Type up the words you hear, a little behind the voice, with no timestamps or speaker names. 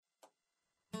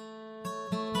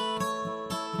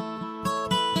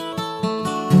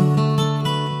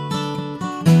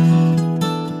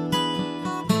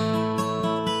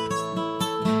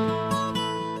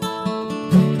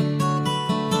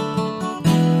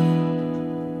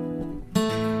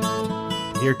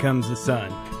Here comes the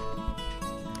sun.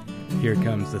 Here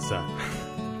comes the sun.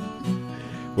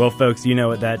 Well, folks, you know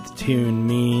what that tune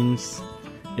means.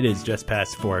 It is just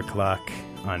past 4 o'clock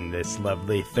on this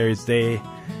lovely Thursday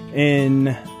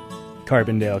in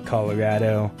Carbondale,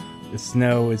 Colorado. The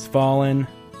snow is falling,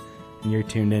 and you're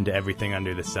tuned into Everything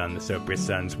Under the Sun, the Sopris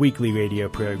Sun's weekly radio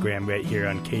program right here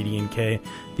on KDNK,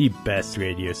 the best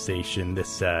radio station this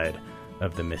side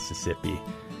of the Mississippi.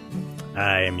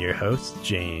 I am your host,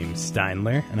 James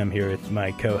Steinler, and I'm here with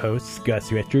my co-host, Gus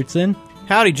Richardson.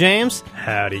 Howdy, James.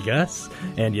 Howdy, Gus.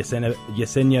 And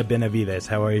Yesenia Benavides.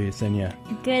 How are you, Yesenia?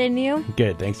 Good, and you?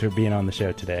 Good. Thanks for being on the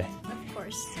show today. Of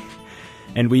course.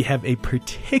 And we have a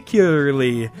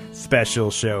particularly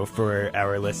special show for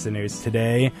our listeners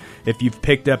today. If you've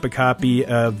picked up a copy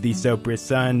of the Sopris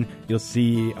Sun, you'll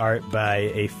see art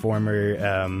by a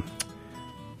former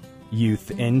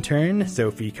youth intern,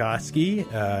 Sophie Koski,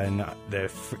 and the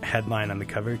headline on the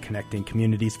cover, Connecting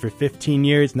Communities for 15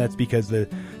 Years, and that's because the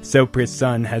Sopris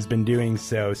Sun has been doing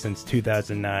so since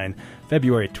 2009,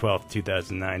 February 12th,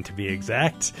 2009 to be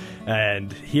exact.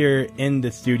 And here in the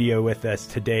studio with us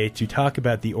today to talk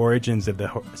about the origins of the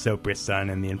Sopris Sun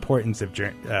and the importance of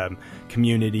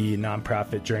community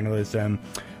nonprofit journalism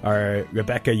are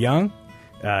Rebecca Young,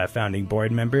 founding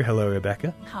board member. Hello,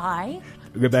 Rebecca. Hi.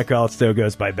 Rebecca also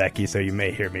goes by Becky, so you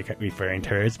may hear me referring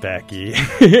to her as Becky,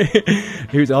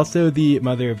 who's also the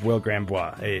mother of Will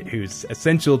Grambois, who's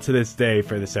essential to this day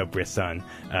for the Sopris Sun.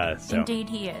 Indeed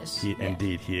he is.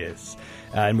 Indeed he is.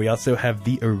 And we also have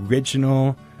the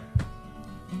original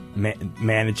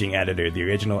managing editor, the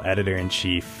original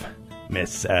editor-in-chief,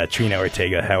 Miss Trina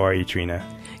Ortega. How are you, Trina?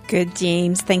 Good,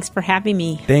 James. Thanks for having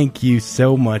me. Thank you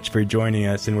so much for joining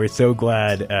us, and we're so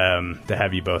glad to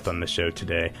have you both on the show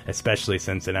today, especially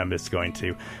since, and I'm just going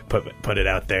to put it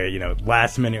out there,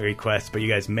 last-minute request, but you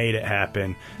guys made it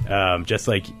happen, just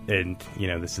like, and,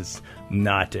 this is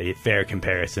not a fair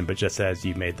comparison, but just as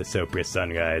you made the Sopris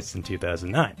Sun guys in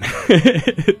 2009.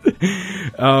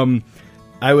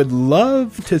 I would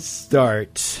love to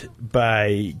start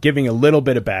by giving a little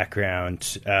bit of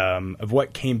background of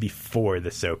what came before the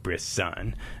Sopris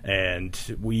Sun.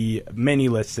 And many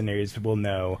listeners will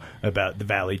know about the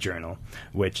Valley Journal,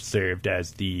 which served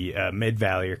as the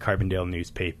Mid-Valley or Carbondale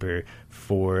newspaper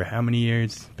for how many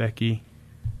years, Becky?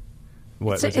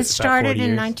 It started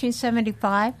in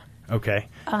 1975. Okay.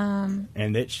 And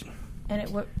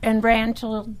ran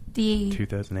till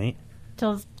 2008?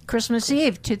 Till Christmas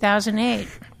Eve, 2008.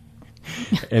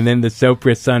 And then the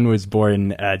Sopris Sun was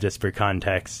born, just for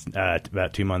context,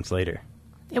 about 2 months later.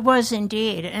 It was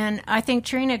indeed. And I think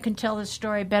Trina can tell the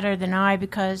story better than I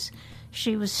because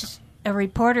she was a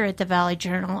reporter at the Valley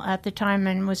Journal at the time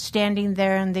and was standing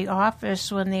there in the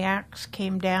office when the axe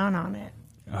came down on it.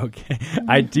 Okay.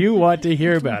 I do want to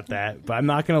hear about that, but I'm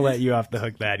not going to let you off the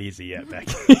hook that easy yet,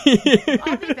 Becky.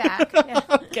 I'll be back. Yeah.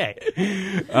 Okay.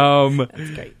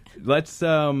 That's great. Let's,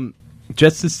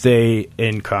 just to stay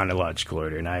in chronological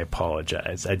order, and I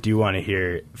apologize, I do want to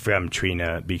hear from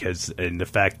Trina because the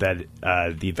fact that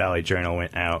the Valley Journal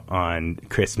went out on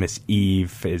Christmas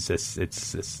Eve is it's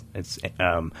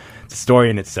a story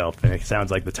in itself, and it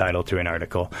sounds like the title to an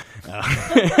article.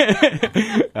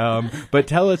 But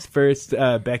tell us first,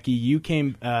 Becky, you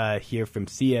came here from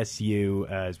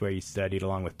CSU, is where you studied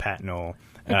along with Pat Knoll.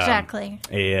 Exactly.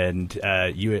 And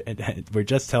you were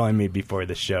just telling me before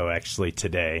the show, actually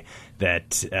today,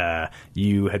 that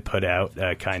you had put out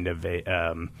kind of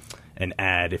an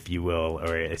ad, if you will,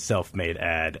 or a self-made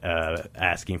ad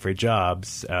asking for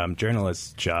jobs,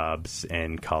 journalist jobs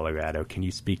in Colorado. Can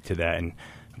you speak to that and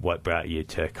what brought you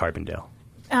to Carbondale?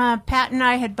 Pat and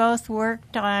I had both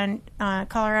worked on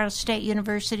Colorado State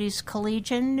University's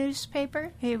Collegian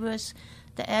newspaper. He was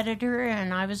the editor,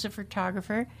 and I was a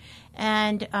photographer.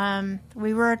 And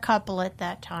we were a couple at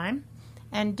that time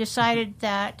and decided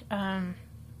that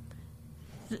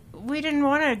we didn't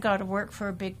want to go to work for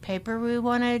a big paper. We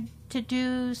wanted to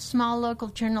do small local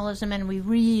journalism, and we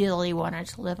really wanted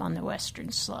to live on the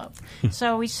Western Slope.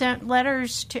 So we sent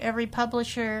letters to every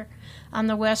publisher on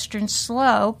the Western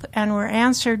Slope and were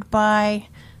answered by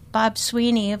Bob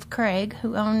Sweeney of Craig,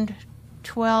 who owned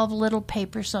 12 little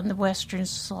papers on the Western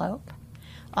Slope,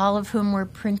 all of whom were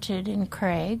printed in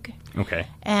Craig. Okay.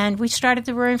 And we started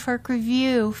the Roaring Fork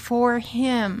Review for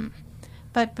him.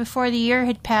 But before the year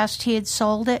had passed, he had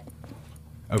sold it.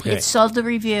 Okay. He had sold the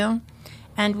Review,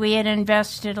 and we had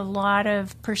invested a lot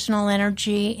of personal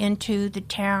energy into the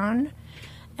town,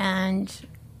 and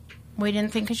we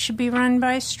didn't think it should be run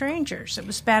by strangers. It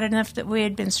was bad enough that we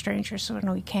had been strangers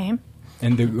when we came.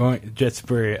 And just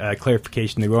for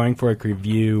clarification, the Roaring Fork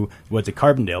Review was a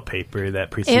Carbondale paper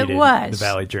that preceded the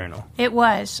Valley Journal. It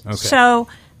was. Okay. So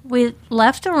we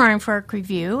left the Roaring Fork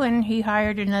Review, and he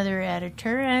hired another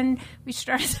editor, and we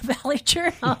started the Valley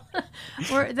Journal.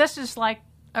 This is like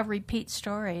a repeat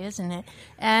story, isn't it?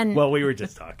 And well, we were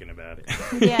just talking about it.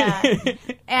 Yeah,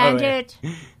 and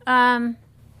and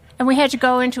we had to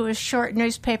go into a short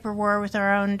newspaper war with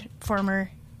our own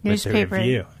former newspaper. The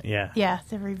Review, yeah. Yeah,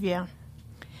 the Review.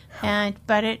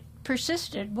 But it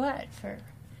persisted, for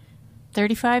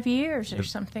 35 years or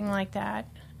something like that.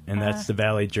 And that's the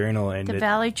Valley Journal. And the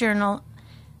Valley Journal,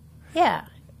 yeah.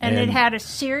 And it had a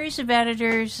series of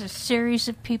editors, a series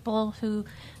of people who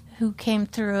came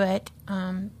through it.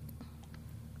 But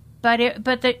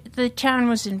the town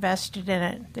was invested in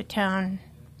it. The town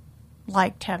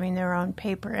liked having their own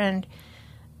paper. And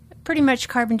pretty much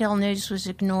Carbondale News was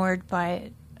ignored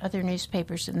by other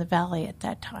newspapers in the Valley at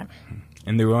that time.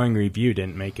 And the Roaring Review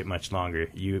didn't make it much longer.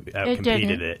 You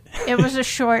outcompeted it. It was a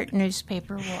short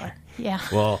newspaper war. Yeah.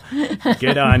 Well,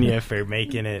 good on you for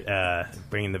making it,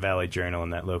 bringing the Valley Journal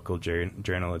and that local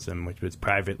journalism, which was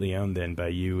privately owned then by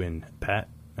you and Pat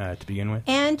to begin with.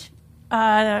 And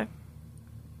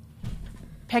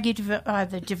Peggy,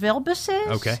 the DeVilbises.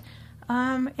 Okay.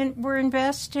 And were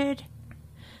invested.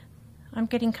 I'm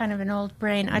getting kind of an old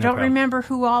brain. I don't remember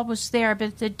who all was there,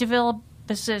 but the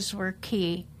DeVilbises were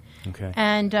key. Okay.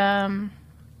 And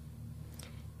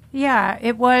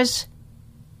it was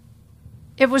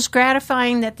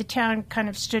gratifying that the town kind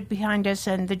of stood behind us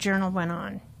and the Journal went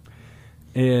on.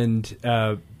 And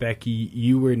Becky,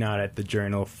 you were not at the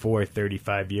Journal for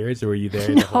 35 years, or were you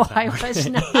there the whole time? No, I was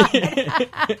not. Thought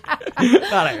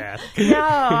I asked. No,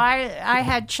 I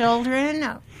had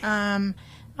children.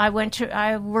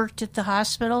 I worked at the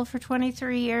hospital for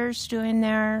 23 years doing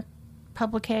their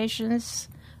publications.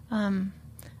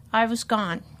 I was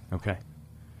gone. Okay.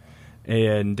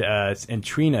 And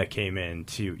Trina came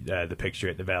into the picture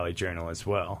at the Valley Journal as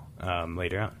well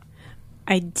later on.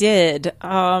 I did.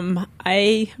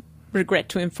 I regret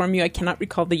to inform you I cannot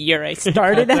recall the year I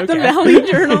started at the Valley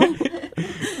Journal.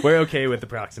 We're okay with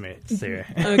approximates there.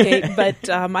 Okay, but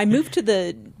I moved to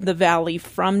the Valley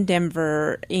from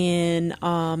Denver in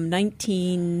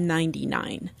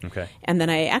 1999. Okay. And then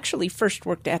I actually first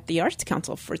worked at the Arts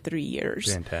Council for 3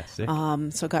 years. Fantastic.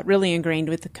 So got really ingrained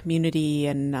with the community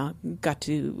and got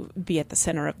to be at the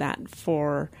center of that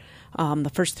for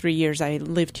the first 3 years I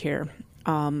lived here.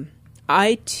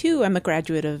 I, too, am a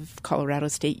graduate of Colorado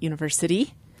State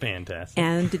University. Fantastic.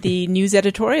 And the news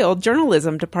editorial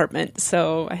journalism department.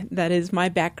 So that is my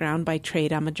background by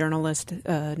trade. I'm a journalist,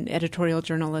 an editorial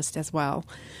journalist as well.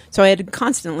 So I had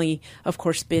constantly, of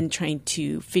course, been trying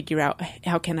to figure out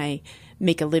how can I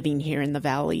make a living here in the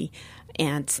Valley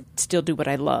and still do what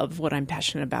I love, what I'm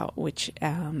passionate about, which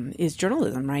is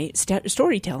journalism, right?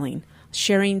 Storytelling.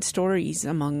 Sharing stories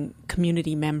among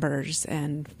community members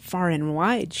and far and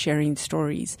wide sharing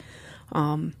stories.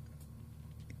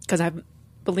 Because I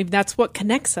believe that's what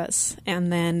connects us. And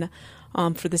then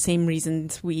for the same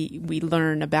reasons we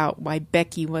learn about why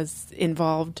Becky was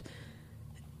involved,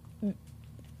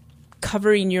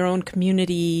 covering your own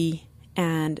community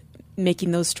and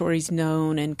making those stories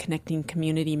known and connecting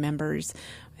community members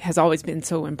has always been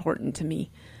so important to me.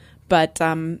 But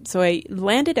so I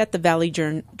landed at the Valley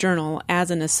Journal as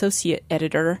an associate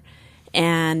editor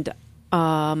and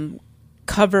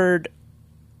covered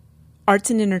arts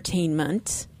and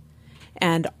entertainment,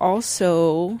 and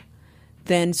also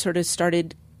then sort of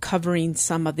started covering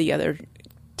some of the other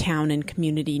town and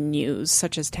community news,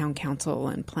 such as town council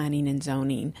and planning and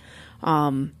zoning.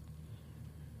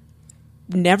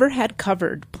 Never had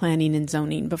covered planning and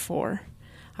zoning before.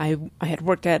 I had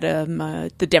worked at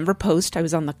the Denver Post. I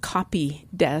was on the copy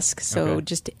desk, so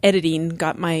just editing,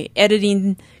 got my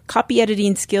copy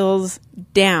editing skills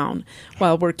down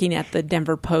while working at the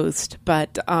Denver Post,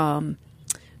 but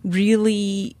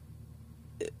really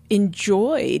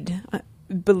enjoyed,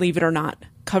 believe it or not,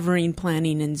 covering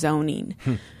planning and zoning.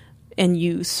 And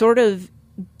you sort of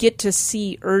get to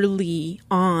see early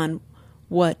on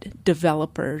what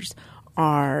developers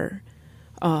are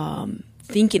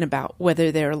thinking about, whether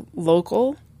they're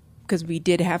local, because we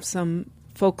did have some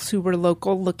folks who were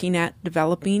local looking at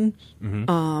developing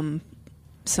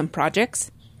some projects,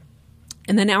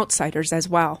 and then outsiders as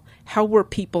well. How were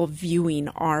people viewing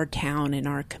our town and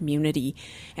our community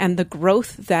and the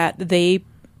growth that they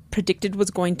predicted was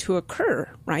going to occur,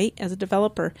 right, as a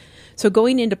developer? So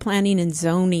going into planning and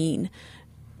zoning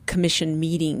commission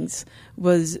meetings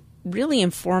was really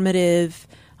informative,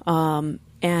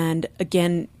 and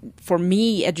again, for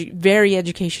me, very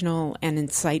educational and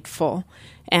insightful.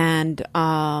 And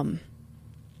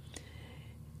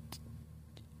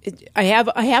I have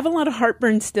a lot of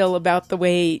heartburn still about the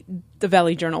way the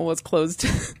Valley Journal was closed.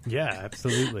 Yeah,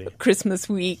 absolutely. Christmas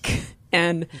week.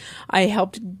 And I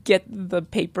helped get the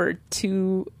paper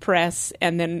to press,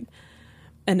 and then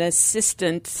an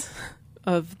assistant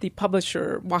of the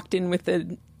publisher walked in with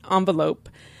an envelope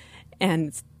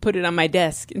and put it on my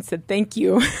desk and said, "Thank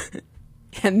you."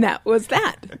 And that was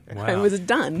that. Wow. I was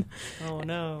done. Oh,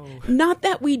 no. Not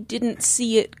that we didn't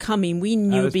see it coming. We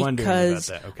knew because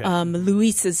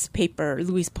Luis's paper,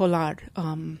 Luis Polar,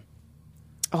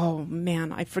 oh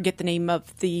man, I forget the name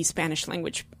of the Spanish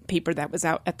language paper that was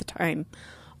out at the time,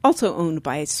 also owned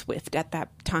by Swift at that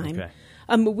time.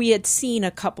 Okay. We had seen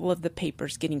a couple of the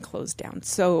papers getting closed down.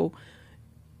 So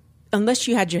unless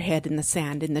you had your head in the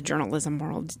sand in the journalism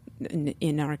world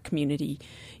in our community,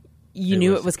 you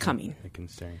knew it was coming. A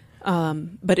concern.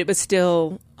 But it was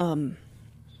still,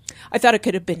 I thought it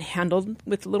could have been handled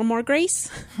with a little more grace.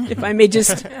 If I may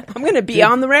just, I'm going to be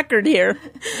on the record here.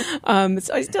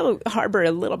 So I still harbor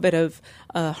a little bit of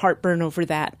heartburn over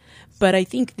that. But I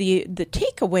think the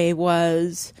takeaway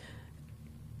was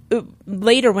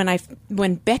later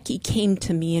when Becky came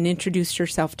to me and introduced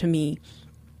herself to me,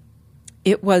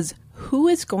 it was, who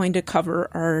is going to cover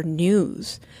our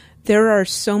news? There are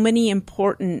so many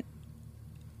important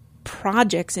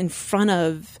projects in front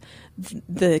of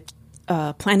the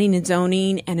planning and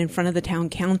zoning and in front of the town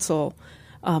council.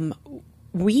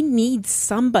 We need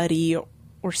somebody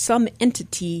or some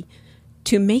entity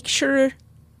to make sure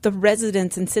the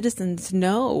residents and citizens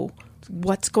know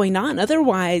what's going on.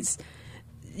 Otherwise,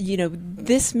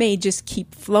 this may just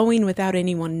keep flowing without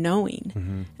anyone knowing.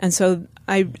 Mm-hmm. And so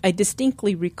I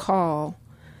distinctly recall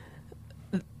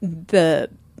the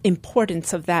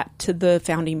importance of that to the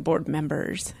founding board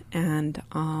members. And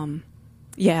I'm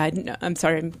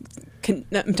sorry,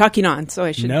 I'm talking on, so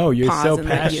I should. No, you're pause so and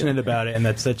passionate about it, and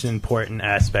that's such an important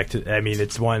aspect. I mean,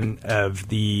 it's one of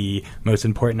the most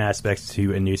important aspects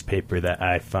to a newspaper that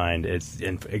I find is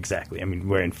exactly. I mean,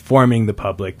 we're informing the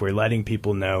public, we're letting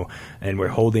people know, and we're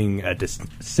holding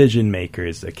decision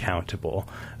makers accountable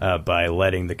by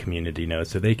letting the community know,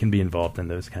 so they can be involved in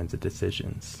those kinds of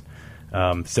decisions.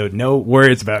 So no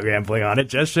words about rambling on it,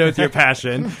 just shows your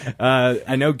passion.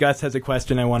 I know Gus has a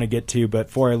question I want to get to, but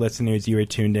for our listeners, you are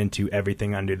tuned into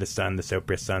Everything Under the Sun, the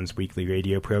Sopris Sun's weekly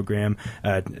radio program.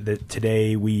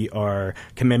 Today we are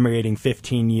commemorating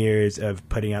 15 years of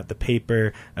putting out the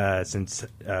paper since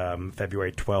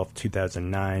February 12th,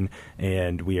 2009,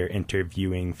 and we are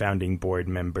interviewing founding board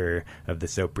member of the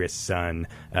Sopris Sun,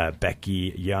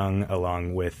 Becky Young,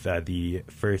 along with the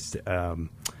first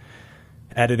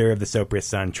editor of the Sopris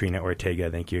Sun, Trina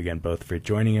Ortega. Thank you again both for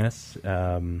joining us.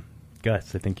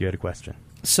 Gus, I think you had a question.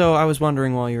 So I was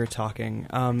wondering while you were talking,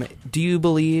 do you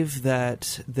believe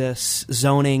that this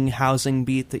zoning housing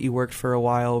beat that you worked for a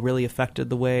while really affected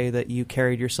the way that you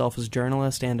carried yourself as a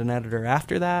journalist and an editor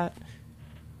after that?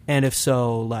 And if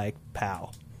so,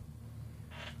 how?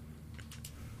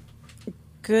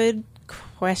 Good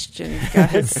question,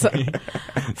 Gus.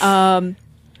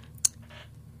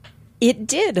 It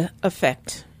did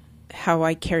affect how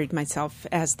I carried myself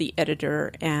as the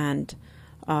editor and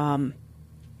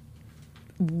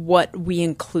what we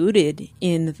included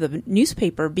in the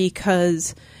newspaper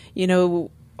because,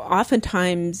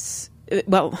 oftentimes,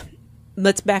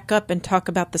 let's back up and talk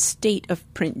about the state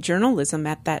of print journalism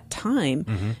at that time.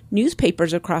 Mm-hmm.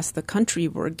 Newspapers across the country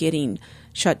were getting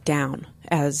shut down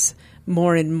as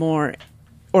more and more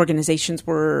organizations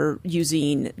were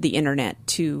using the internet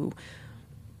to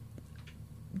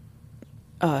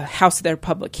house their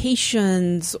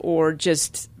publications, or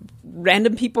just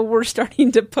random people were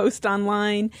starting to post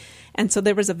online. And so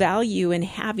there was a value in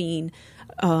having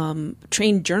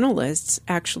trained journalists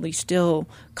actually still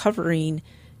covering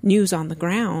news on the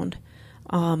ground.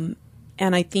 And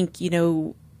I think,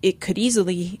 it could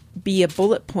easily be a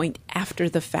bullet point after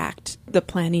the fact, the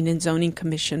Planning and Zoning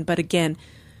Commission. But again,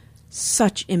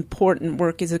 such important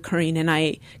work is occurring, and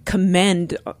I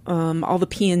commend all the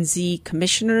P&Z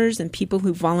commissioners and people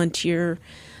who volunteer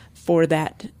for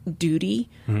that duty.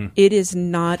 Mm-hmm. It is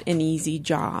not an easy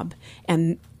job,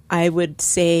 and I would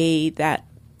say that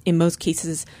in most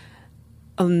cases,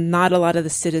 not a lot of the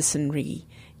citizenry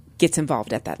gets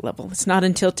involved at that level. It's not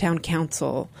until town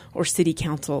council or city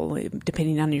council,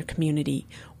 depending on your community,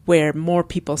 where more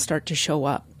people start to show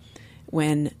up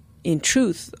when in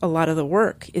truth, a lot of the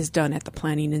work is done at the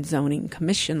Planning and Zoning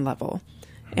Commission level.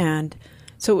 And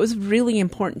so it was really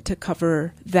important to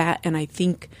cover that. And I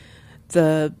think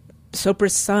the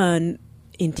Sopris Sun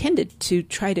intended to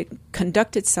try to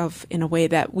conduct itself in a way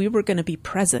that we were going to be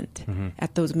present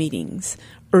at those meetings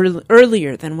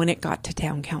earlier than when it got to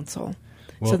town council.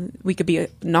 so that we could be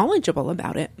knowledgeable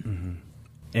about it. Mm-hmm.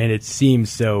 And it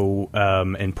seems so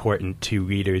important to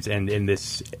readers, and in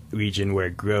this region where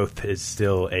growth is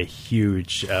still a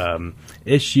huge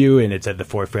issue, and it's at the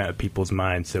forefront of people's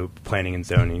minds. So planning and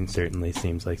zoning certainly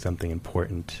seems like something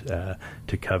important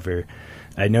to cover.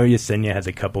 I know Yesenia has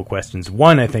a couple questions.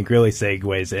 One, I think, really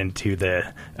segues into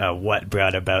the what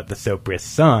brought about the Sopris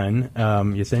Sun.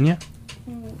 Yesenia?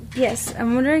 Yes,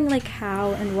 I'm wondering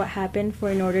how and what happened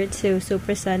in order to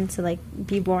Sopris Sun to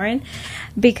be born,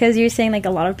 because you're saying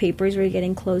a lot of papers were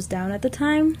getting closed down at the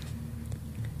time.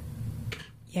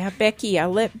 Yeah, Becky,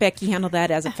 I'll let Becky handle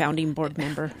that as a founding board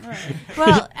member.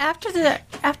 Well, after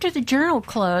the journal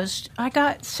closed, I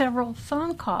got several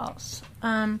phone calls,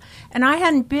 and I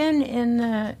hadn't been in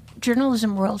the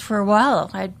journalism world for a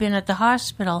while. I'd been at the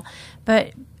hospital,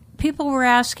 but people were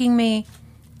asking me,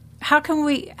 How can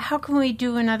we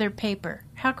do another paper?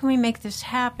 How can we make this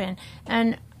happen?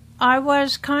 And I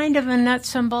was kind of a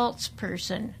nuts and bolts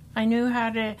person. I knew how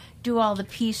to do all the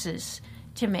pieces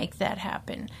to make that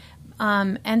happen.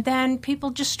 And then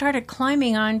people just started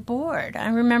climbing on board. I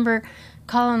remember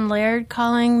Colin Laird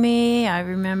calling me. I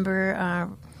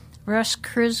remember Russ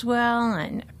Criswell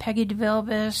and Peggy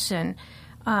DeVilbiss.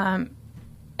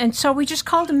 And so we just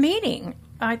called a meeting.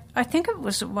 I think it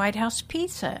was at White House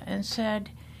Pizza, and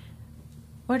said,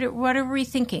 What are we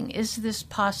thinking? Is this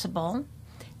possible?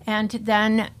 And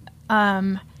then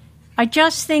I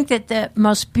just think that the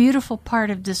most beautiful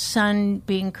part of the Sun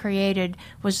being created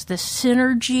was the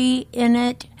synergy in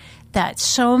it, that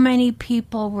so many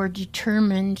people were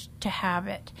determined to have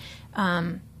it.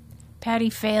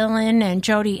 Patty Phelan and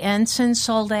Jody Ensign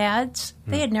sold ads.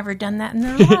 They had never done that in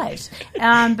their lives.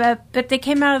 But they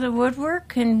came out of the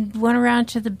woodwork and went around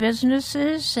to the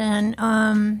businesses and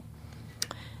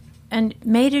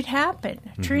made it happen.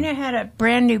 Mm-hmm. Trina had a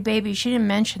brand new baby. She didn't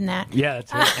mention that. Yeah,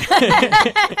 that's right.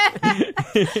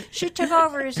 She took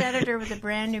over as editor with a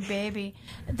brand new baby.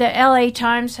 The LA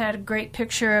Times had a great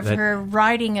picture of her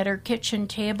riding at her kitchen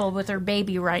table with her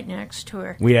baby right next to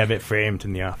her. We have it framed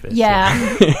in the office.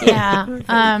 Yeah, so. Yeah.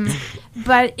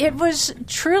 But it was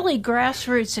truly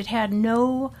grassroots. It had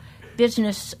no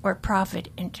business or profit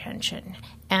intention.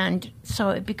 And so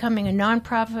it becoming a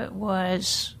nonprofit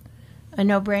was a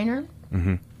no-brainer.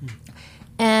 Mm-hmm.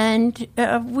 And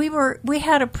we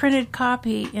had a printed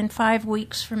copy in 5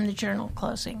 weeks from the journal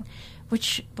closing,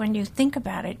 which, when you think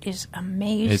about it, is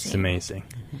amazing. It's amazing.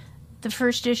 The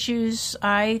first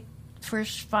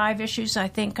 5 issues, I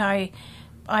think I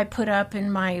put up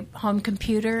in my home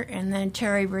computer, and then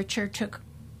Terry Richer took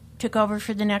over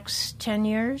for the next 10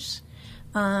 years.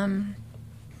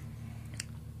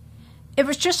 It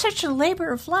was just such a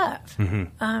labor of love.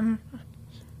 Mm-hmm.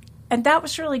 And that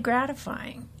was really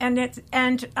gratifying.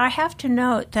 And I have to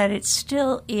note that it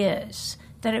still is,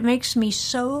 that it makes me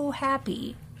so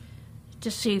happy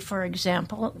to see, for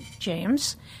example,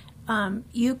 James,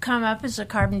 you come up as a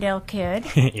Carbondale kid.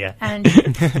 Yeah.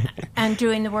 and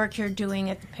doing the work you're doing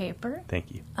at the paper.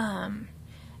 Thank you.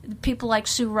 People like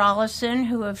Sue Rollison,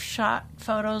 who have shot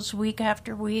photos week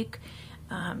after week.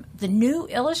 The new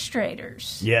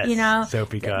illustrators, yes,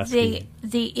 Sophie Koski.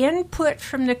 The input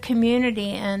from the community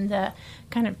and the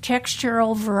kind of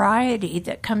textural variety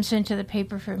that comes into the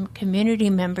paper from community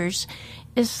members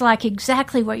is like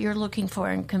exactly what you're looking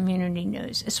for in community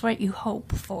news. It's what you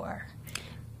hope for,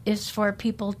 is for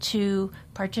people to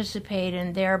participate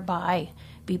and thereby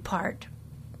be part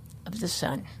of the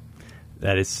Sun.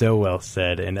 That is so well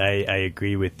said, and I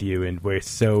agree with you. And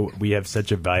we have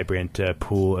such a vibrant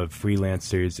pool of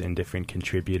freelancers and different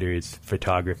contributors,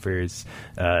 photographers,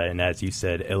 and as you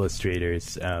said,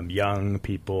 illustrators, young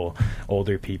people,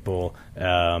 older people,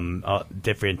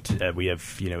 different. We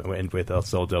have, and with El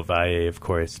Sol del Valle, of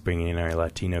course, bringing in our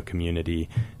Latino community.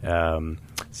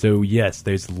 So yes,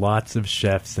 there's lots of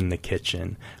chefs in the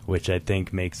kitchen, which I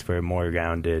think makes for a more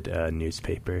rounded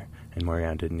newspaper and more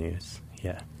rounded news.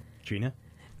 Yeah. Trina?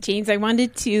 James, I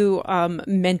wanted to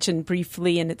mention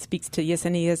briefly, and it speaks to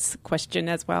Yesenia's question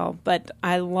as well, but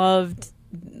I love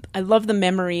the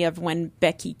memory of when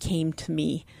Becky came to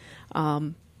me.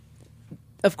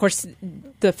 Of course,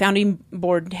 the founding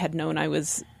board had known I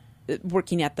was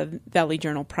working at the Valley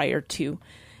Journal prior to,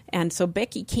 and so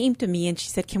Becky came to me and she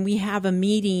said, "Can we have a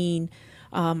meeting?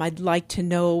 I'd like to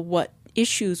know what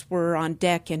issues were on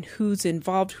deck and who's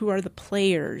involved, who are the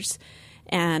players."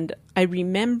 And I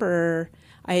remember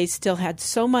I still had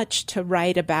so much to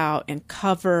write about and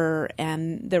cover,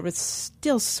 and there was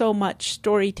still so much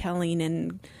storytelling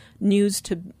and news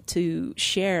to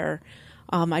share.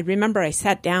 I remember I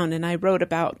sat down and I wrote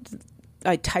about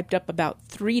I typed up about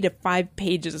 3 to 5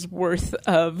 pages worth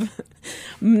of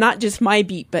not just my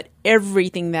beat, but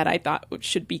everything that I thought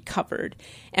should be covered.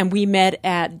 And we met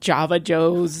at Java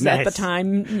Joe's at the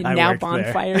time, now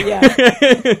Bonfire. Yeah.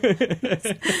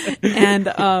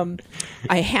 And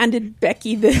I handed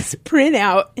Becky this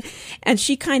printout, and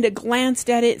she kind of glanced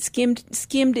at it,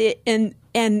 skimmed it,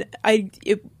 and I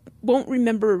won't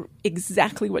remember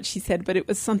exactly what she said, but it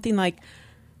was something like,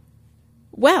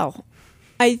 well,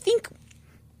 I think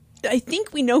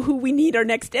we know who we need our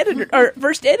next editor, our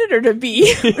first editor to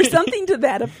be, or something to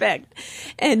that effect.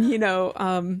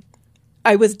 And,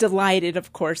 I was delighted,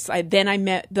 of course. Then I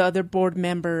met the other board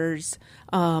members,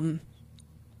 and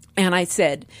I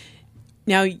said,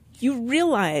 now you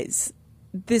realize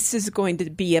this is going to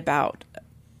be about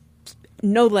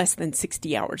no less than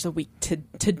 60 hours a week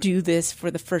to do this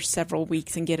for the first several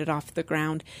weeks and get it off the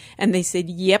ground. And they said,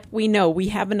 yep, we know. We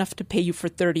have enough to pay you for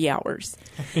 30 hours.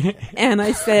 And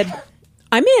I said,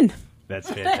 I'm in. That's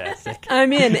fantastic.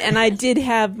 I'm in. And I did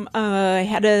have, I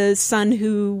had a son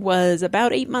who was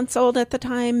about 8 months old at the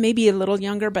time, maybe a little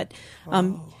younger, but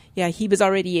yeah, he was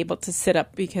already able to sit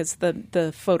up because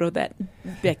the photo that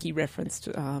Becky referenced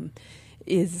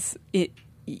is it.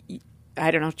 I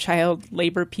don't know, child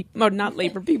labor people, or not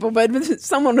labor people, but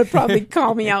someone would probably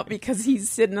call me out because he's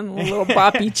sitting in a little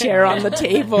boppy chair on the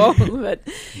table. But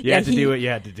you had to do what you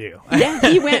had to do. Yeah,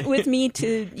 he went with me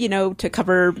to, to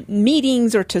cover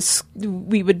meetings, or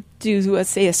we would do,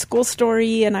 say, a school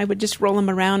story, and I would just roll him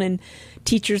around, and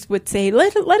teachers would say,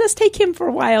 let us take him for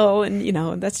a while.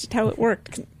 And, that's just how it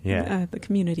worked. Yeah. The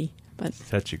community. But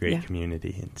such a great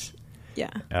community.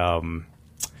 Yeah.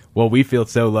 Well, we feel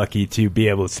so lucky to be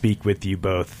able to speak with you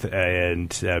both,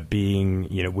 and being,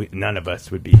 none of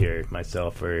us would be here,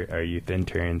 myself or our youth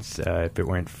interns, if it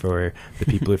weren't for the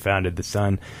people who founded the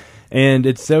Sun. And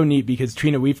it's so neat because,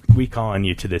 Trina, we call on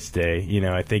you to this day.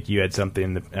 I think you had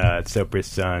something, Sopris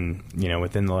Sun,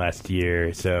 within the last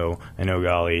year. So I know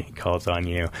Raleigh calls on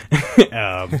you,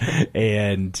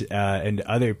 and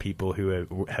other people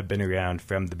who have been around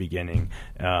from the beginning.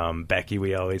 Becky,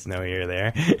 we always know you're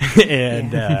there,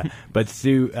 and but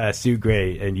Sue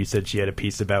Gray, and you said she had a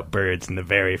piece about birds in the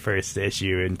very first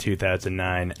issue in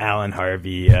 2009. Alan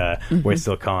Harvey, we're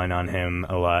still calling on him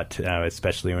a lot,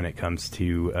 especially when it comes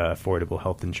to affordable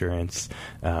health insurance.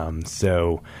 Jane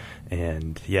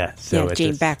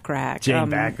Backrack.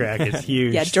 Jane Backrack is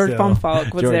huge. Yeah, George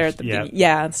Bonfalk was there at the beginning.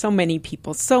 Yeah, so many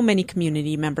people, so many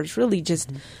community members really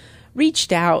just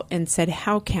reached out and said,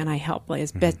 how can I help?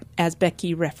 As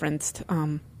Becky referenced.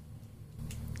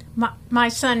 My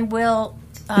son Will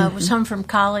was home from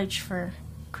college for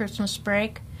Christmas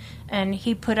break, and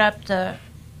he put up the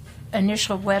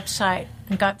initial website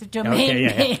and got the domain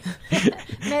name.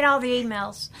 Made all the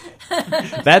emails.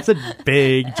 That's a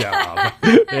big job.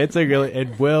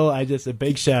 And Will, a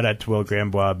big shout out to Will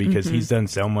Grambois, because he's done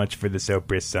so much for the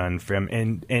Sopris Sun, from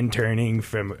interning,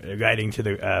 from writing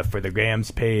to for the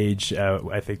Grams page.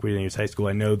 I think when he was high school,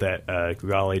 I know that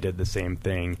Raleigh did the same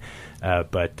thing.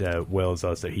 But Will's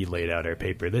also, he laid out our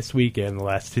paper this week and the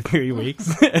last 3 weeks.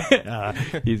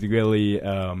 He's really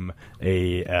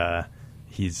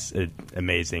he's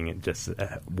amazing at just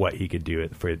what he could do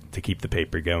to keep the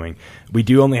paper going. We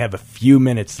do only have a few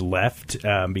minutes left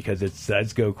because it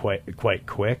does go quite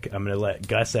quick. I'm going to let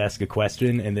Gus ask a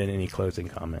question, and then any closing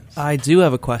comments. I do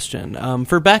have a question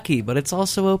for Becky, but it's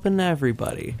also open to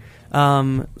everybody.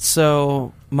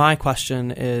 So my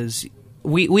question is,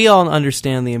 we all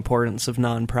understand the importance of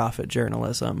nonprofit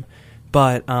journalism,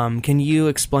 but can you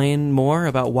explain more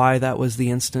about why that was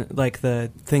the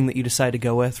thing that you decided to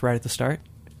go with right at the start?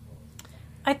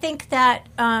 I think that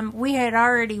we had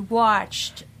already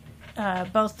watched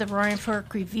both the Roaring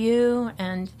Fork Review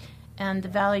and the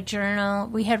Valley Journal.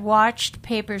 We had watched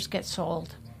papers get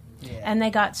sold, and they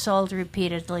got sold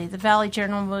repeatedly. The Valley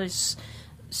Journal was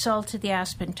sold to the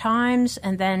Aspen Times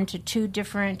and then to 2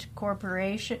 different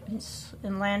corporations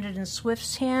and landed in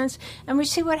Swift's hands, and we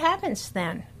see what happens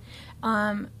then.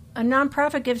 A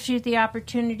nonprofit gives you the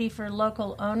opportunity for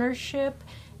local ownership,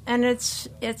 and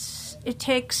it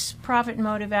takes profit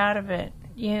motive out of it.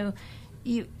 You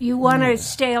want to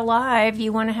stay alive.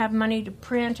 You want to have money to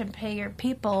print and pay your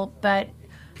people, but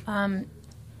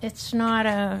it's not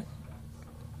a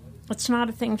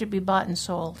thing to be bought and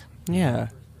sold. Yeah,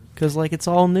 because it's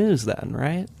all news then,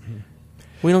 right?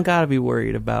 We don't got to be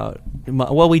worried about.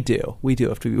 Well, we do. We do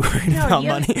have to be worried about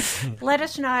money. Let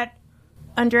us not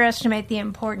underestimate the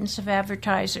importance of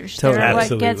advertisers. Totally. They're what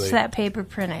Absolutely. gets that paper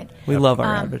printed. We love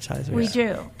our advertisers. We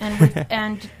do,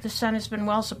 and the Sun has been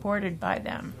well supported by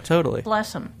them. Totally.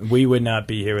 Bless them. We would not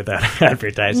be here without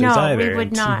advertisers No, either. we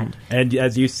would not. And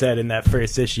as you said in that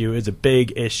first issue, it's a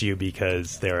big issue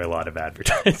because there are a lot of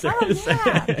advertisers. Oh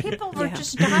yeah, people were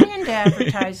just dying to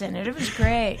advertise in it. It was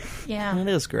great. Yeah. It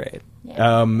is great.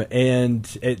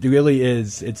 And it really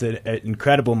is. It's an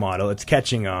incredible model. It's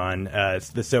catching on.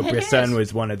 The Sopris Sun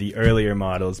was one of the earlier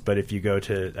models, but if you go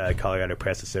to Colorado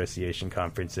Press Association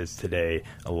conferences today,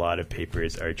 a lot of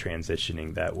papers are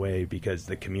transitioning that way because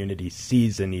the community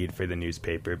sees a need for the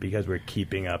newspaper because we're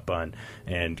keeping up on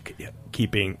and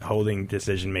holding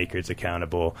decision makers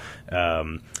accountable,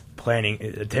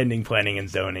 attending planning and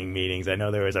zoning meetings. I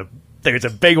know there's a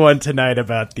big one tonight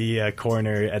about the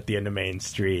corner at the end of Main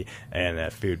Street and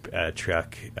a food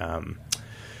truck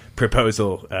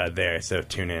proposal there. So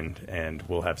tune in, and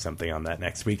we'll have something on that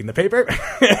next week in the paper.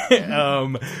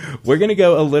 We're going to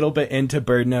go a little bit into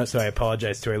Bird Note, so I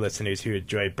apologize to our listeners who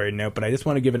enjoyed Bird Note, but I just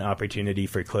want to give an opportunity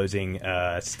for closing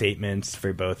statements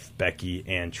for both Becky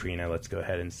and Trina. Let's go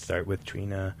ahead and start with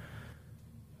Trina.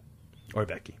 Or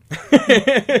Becky.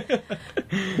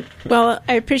 Well,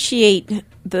 I appreciate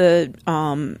the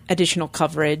additional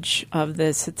coverage of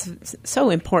this. It's so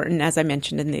important. As I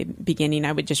mentioned in the beginning,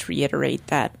 I would just reiterate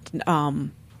that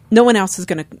no one else is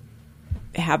going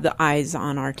to have the eyes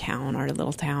on our town, our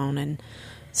little town, and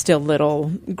still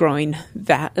little, growing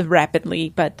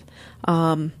rapidly. But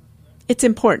it's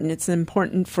important. It's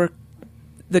important for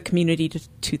the community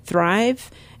to thrive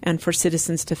and for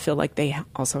citizens to feel like they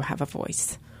also have a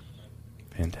voice.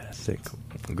 Fantastic.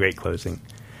 Great closing.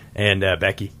 And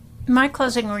Becky? My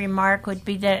closing remark would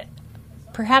be that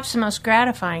perhaps the most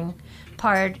gratifying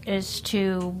part is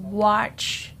to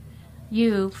watch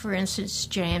you, for instance,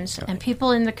 James, and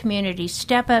people in the community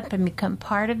step up and become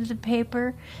part of the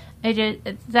paper.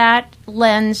 That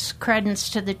lends credence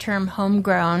to the term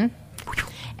homegrown.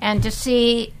 And to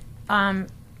see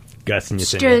Gus and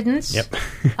Yesenia. students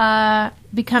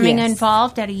becoming Yes.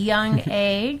 involved at a young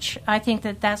age. I think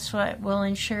that's what will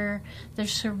ensure the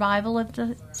survival of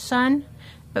the Sun.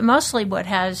 But mostly what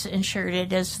has ensured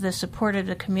it is the support of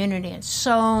the community and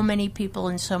so many people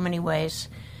in so many ways.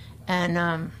 And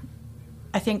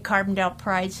I think Carbondale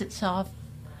prides itself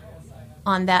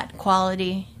on that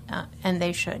quality, and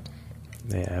they should.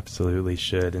 They absolutely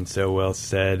should, and so well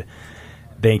said.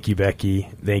 Thank you, Becky.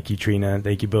 Thank you, Trina.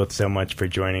 Thank you both so much for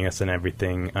joining us on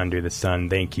Everything Under the Sun.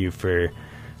 Thank you for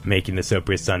making the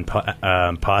Sopris Sun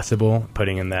possible,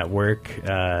 putting in that work,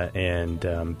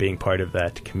 and being part of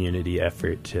that community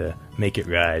effort to make it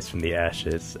rise from the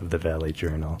ashes of the Valley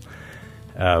Journal.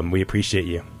 We appreciate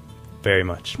you very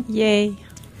much. Yay.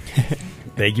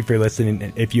 Thank you for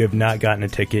listening. If you have not gotten a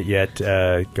ticket yet,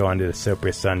 go on to the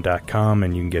SoprisSun.com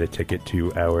and you can get a ticket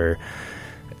to our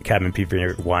Cabin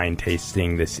Fever wine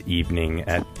tasting this evening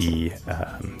at the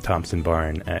Thompson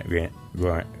Barn at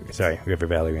River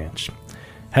Valley Ranch.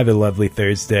 Have a lovely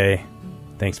Thursday.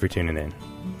 Thanks for tuning in.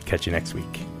 Catch you next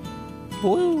week.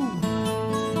 Woo!